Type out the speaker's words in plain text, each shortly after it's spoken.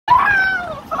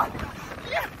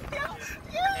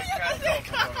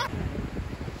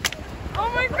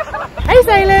Hey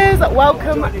sailors,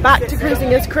 welcome back to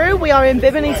Cruising as Crew. We are in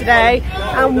Bimini today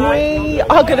and we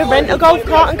are going to rent a golf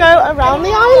cart and go around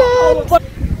the island.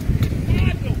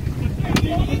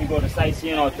 You can go to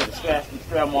sightseeing or to the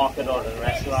square market or the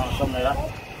restaurant or something like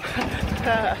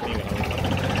that.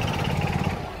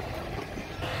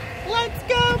 Let's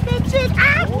go bitches!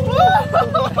 Ah!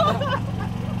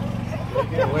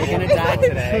 We're going to die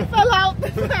today. Fell out.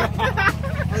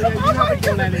 You haven't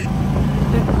done any.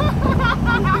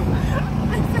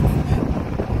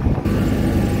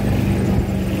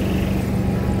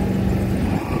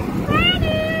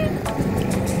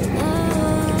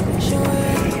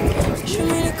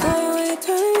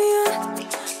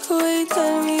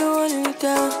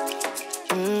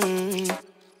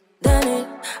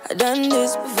 Done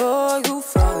this before you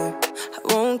fall. I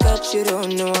won't catch you,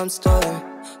 don't know I'm stalling.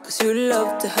 Cause you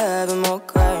love to have them all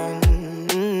crying.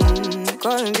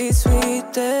 Calling me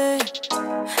sweet,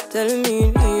 telling me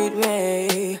you need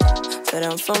me. But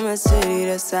I'm from a city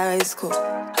that's high school.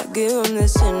 I give them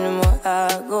this anymore,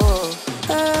 I go.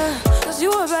 Cause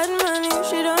you a bad man, if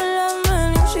she don't love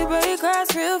money. She break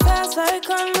hearts real fast like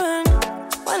conman.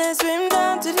 Wanna swim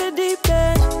down to the deep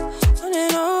end. Wanna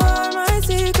know all my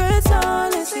secrets,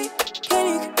 honestly.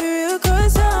 Can you keep it real?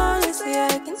 Cause honestly,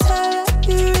 I can tell that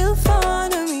you're real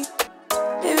fond of me.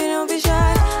 Baby, don't be shy,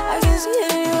 I can see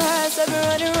it in your eyes. I've been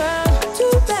running around.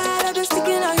 Too bad, I've been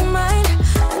sticking out your mind.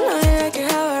 I know you like it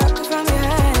how I rock it from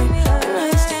behind. I know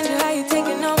you stand it, how you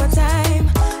taking all my time.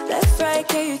 Left, right,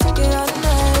 can you take it all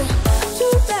night?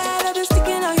 Too bad, I've been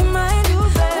sticking out your mind.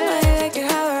 I know you like it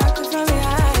how I rock it from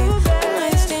behind. I know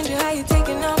you stand it, how you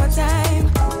taking all my time.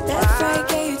 Left, right,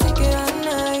 can you take it all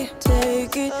night?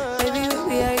 Take it, baby,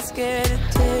 baby, I ain't scared to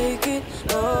take it.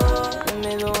 Oh, and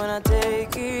maybe when I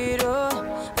take it,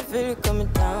 oh, I feel it coming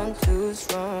down too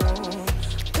strong.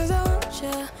 Cause I want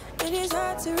you, it is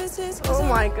hard to resist. Oh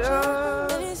my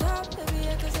god. It is hard to be,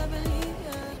 cause I believe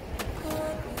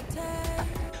you.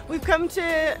 We've come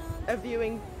to a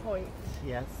viewing point.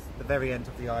 Yes, the very end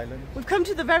of the island. We've come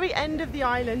to the very end of the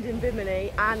island in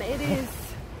Bimini and it is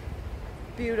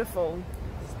beautiful.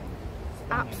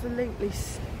 Absolutely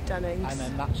stunning. And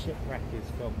then that shipwreck is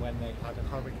from when they had a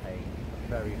hurricane a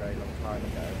very, very long time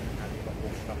ago and it got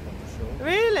washed up on the shore.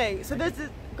 Really? So there's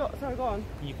sorry, go on.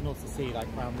 You can also see like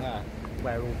around there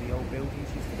where all the old buildings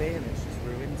used to be and it's just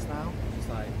ruins now. It's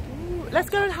like, Ooh, let's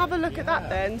go and have a look at that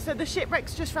then. So the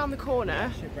shipwreck's just round the corner.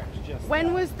 yeah, shipwreck's just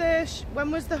When there.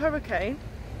 was the hurricane?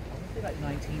 I want to say like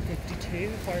 1952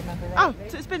 if I remember Oh, rightly.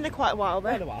 so it's been there quite a while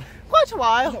then. Quite a while. Quite a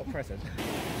while. Not present.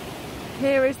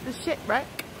 Here is the shipwreck.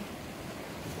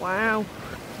 Wow.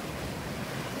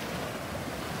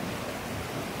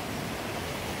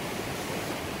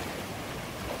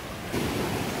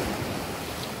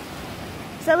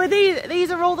 So are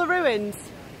these are all the ruins?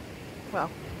 Well,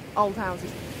 old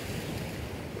houses.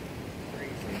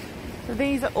 So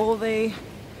these are all the...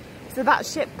 So that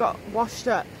ship got washed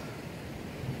up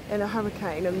in a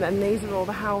hurricane and then these are all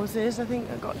the houses I think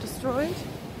that got destroyed.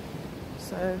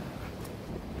 So...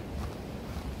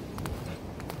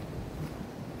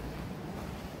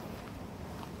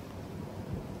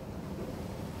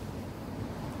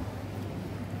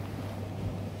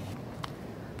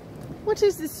 What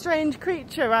is this strange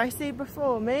creature I see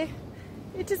before me?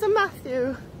 It is a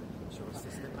Matthew.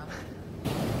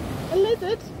 A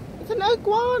lizard? It's an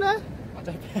iguana. I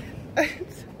don't know.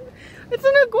 It's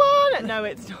an iguana. No,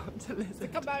 it's not a lizard. It's a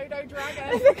Komodo dragon.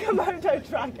 It's a Komodo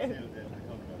dragon.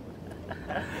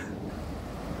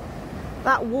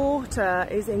 That water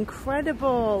is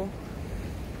incredible.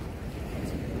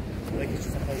 I think it's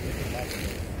just a whole different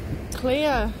level.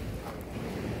 Clear.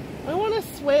 I want to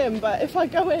swim, but if I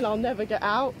go in, I'll never get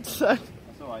out. So.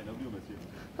 That's alright, I'll be with you.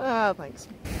 Oh, thanks.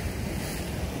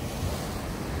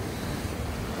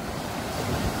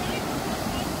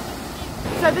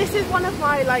 So this is one of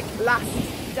my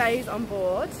last days on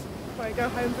board before I go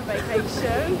home for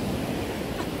vacation.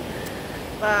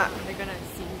 But they're gonna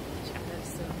see each other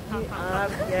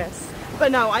soon. yes,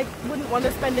 but no, I wouldn't want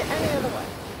to spend it any other way.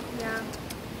 Yeah.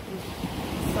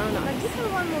 So nice. But this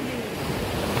one will be.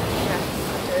 Yes,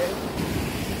 I do.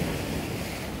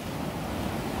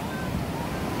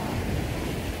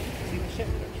 See the ship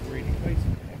looks really close.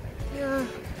 Yeah.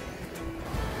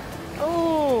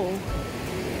 Oh,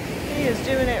 he is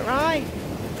doing it right.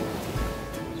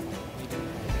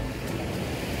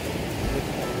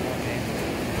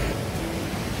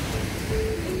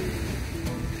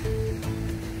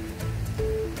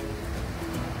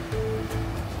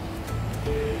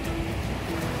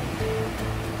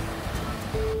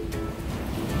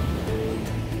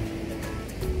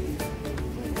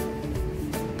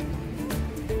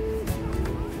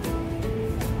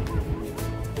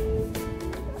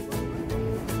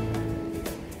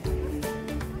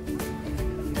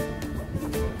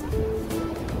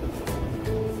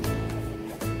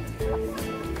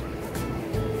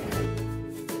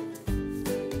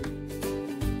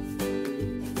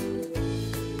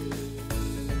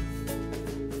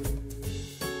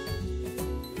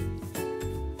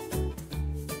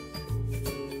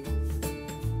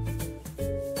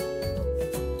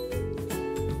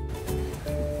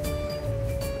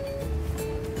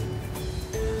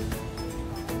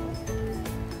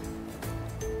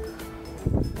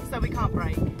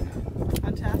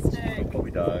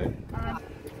 we down.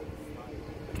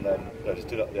 And then, no, just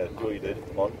do that, yeah, do what you did,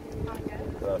 come on.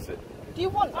 That's it. Do you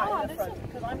want that in the front?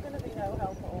 Because I'm going to be no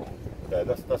help at all. Yeah,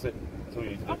 that's it. That's all you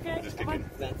need to do. Okay. Just kick in.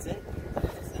 That's it.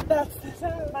 That's it.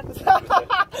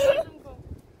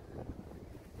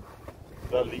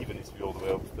 That lever needs to be all the way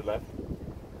over to the left.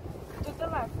 To the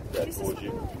left. Yeah, This towards is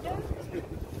you. yeah.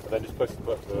 And then just press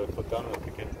the foot down and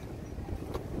kick in.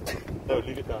 No,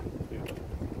 leave it down. Leave it down.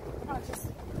 Oh, just...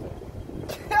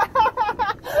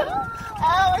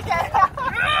 Oh, okay.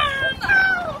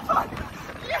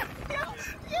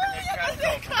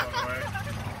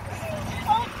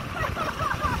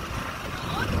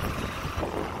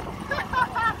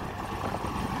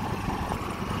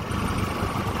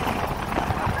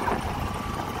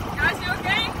 Guys, you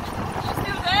okay? You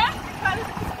still there?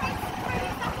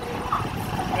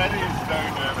 Freddie is so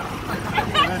nervous.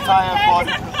 The entire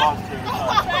body to the bottom.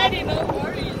 Freddie, no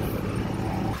worries.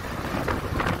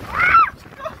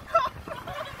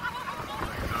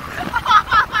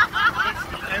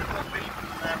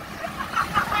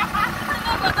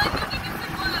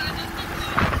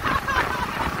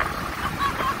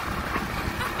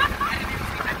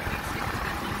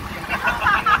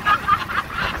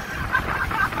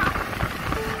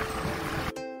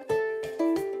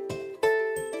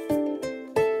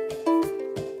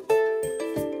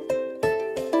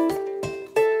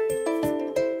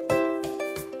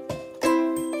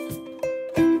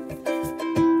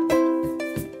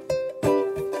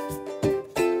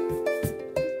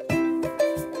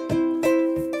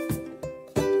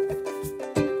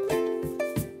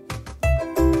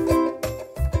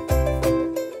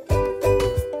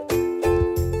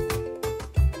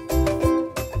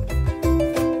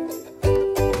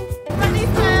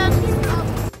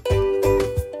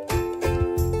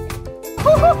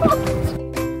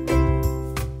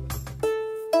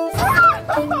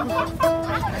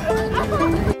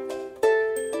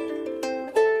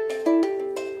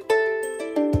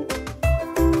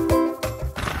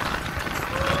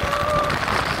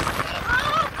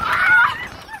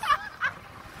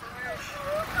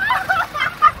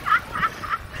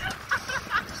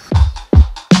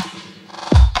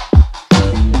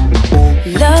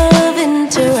 Love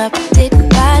interrupted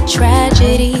by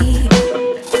tragedy,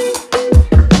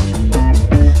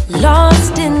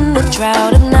 lost in the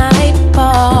drought of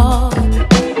nightfall,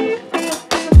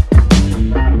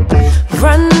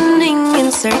 running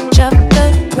in search of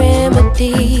the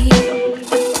remedy,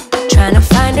 trying to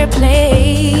find her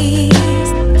place.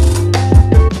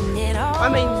 I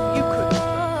mean, you could.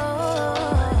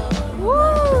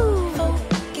 Woo!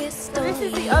 This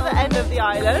is the other end of the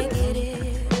island.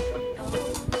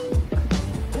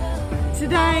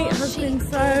 Today has been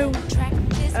so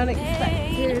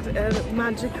unexpected and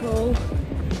magical.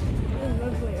 Oh,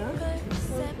 lovely, huh?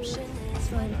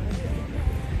 So nice.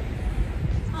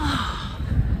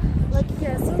 Like,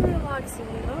 yeah, so relaxing,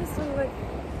 you know? So, like,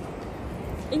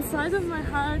 inside of my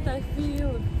heart, I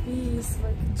feel peace,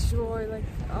 like, joy, like,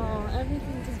 oh,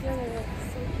 everything together, like,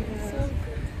 so good, so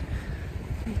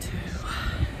good. Me too.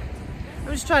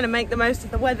 I'm just trying to make the most of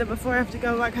the weather before I have to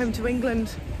go back home to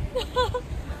England.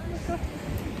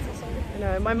 I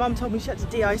know, my mum told me she had to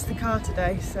de-ice the car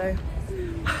today, so.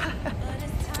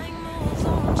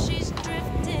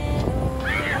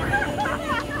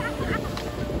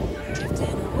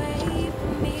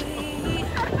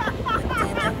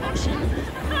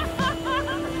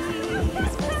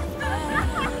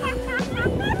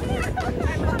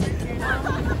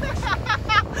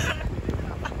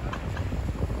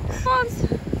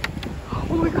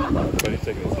 Oh my god. Freddie's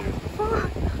taking it seriously.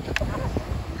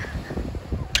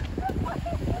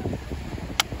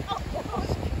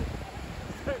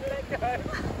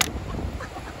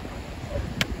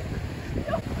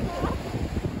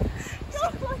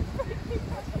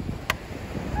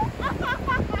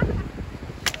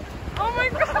 Oh my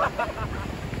god!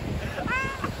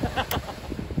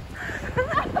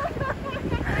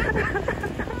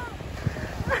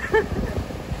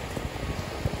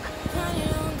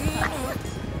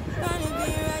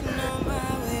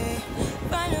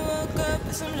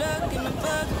 Some luck in the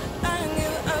bug. I don't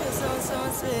give a so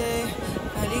say.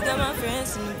 I got my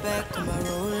friends in the back of my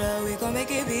roller. We gon'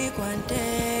 make it big one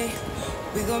day.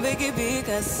 We gon' make it big,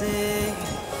 I say.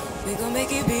 We gon'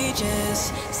 make it big,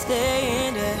 just stay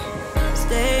in there.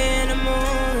 Stay in the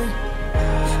moment.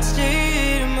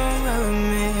 Stay in the moment with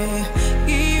me.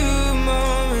 Give you a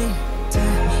moment.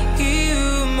 Give you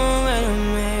a moment with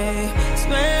me.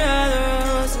 Smell all the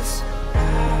roses.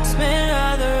 Smell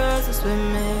all the roses with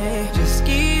me.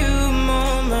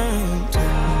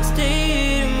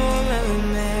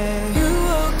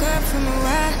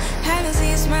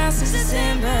 Since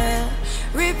December,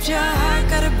 ripped your heart,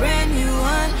 got a brand new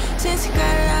one. Since you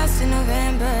got lost in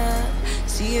November,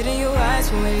 see it in your eyes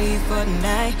when we leave for the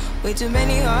night. Way too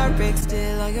many heartbreaks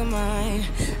still on your mind.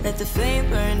 Let the flame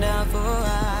burn down for a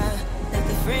while. Let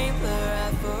the flame burn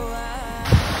out for a while.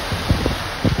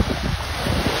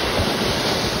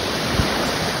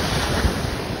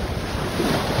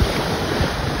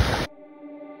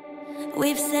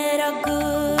 We've said our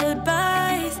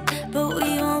goodbyes, but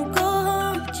we won't go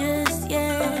home just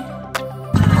yet.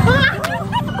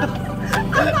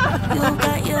 You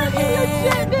got your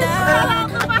head down,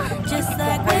 just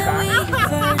like when we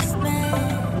first met.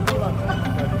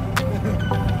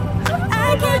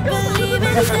 I can't believe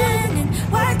it's ending.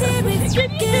 Why did we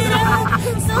fuck it up?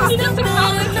 So stupid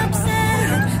and upset.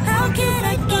 How can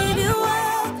I give you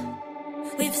up?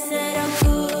 We've said our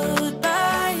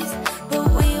goodbyes, but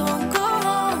we won't go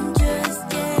home just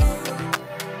yet.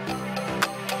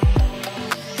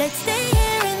 Let's stay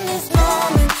here in this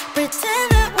moment, pretend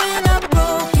that we're not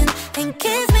broken, and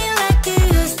kiss me like you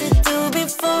used to do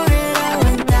before it all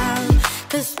went down.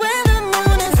 'Cause when the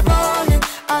moon is falling,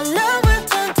 our love will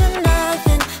turn to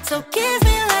nothing. So kiss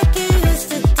me like you used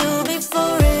to do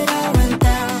before it all went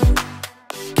down.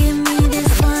 Give me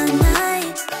this one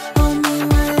night, hold me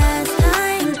one last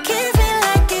time. Kiss me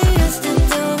like you used to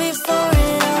do before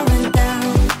it all went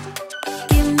down.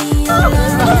 Give me your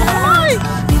love now,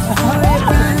 before it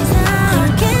runs out.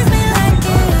 Kiss me like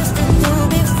you used to do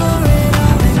before it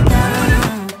all went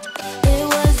down. It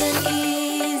wasn't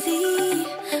easy,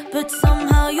 but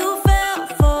somehow you fell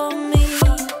for me.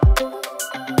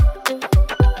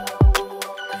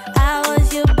 I was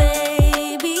your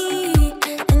baby,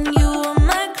 and you were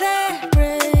my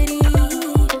clarity.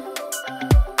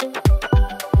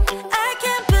 I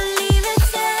can't believe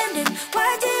it's ending.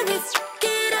 Why did we fuck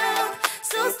it up?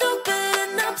 So stupid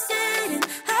and upsetting.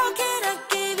 How can I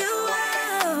give you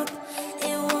up?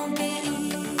 It won't be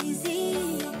easy,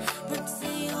 but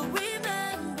say you'll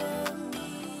remember me.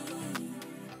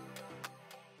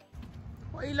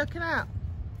 What are you looking at?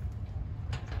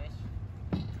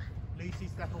 Lucy,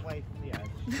 step away from the edge.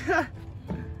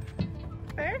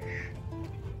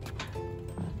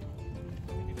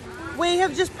 We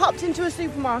have just popped into a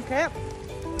supermarket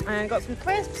and got some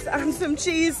crisps and some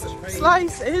cheese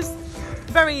slices,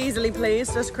 very easily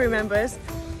pleased as crew members,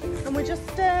 and we're just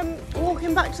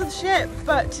walking back to the ship.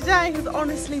 But today has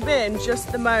honestly been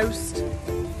just the most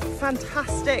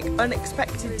fantastic,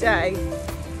 unexpected day.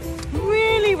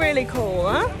 Really, really cool,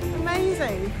 huh?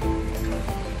 Amazing.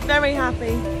 Very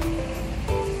happy.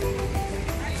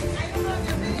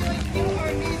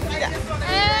 Yeah.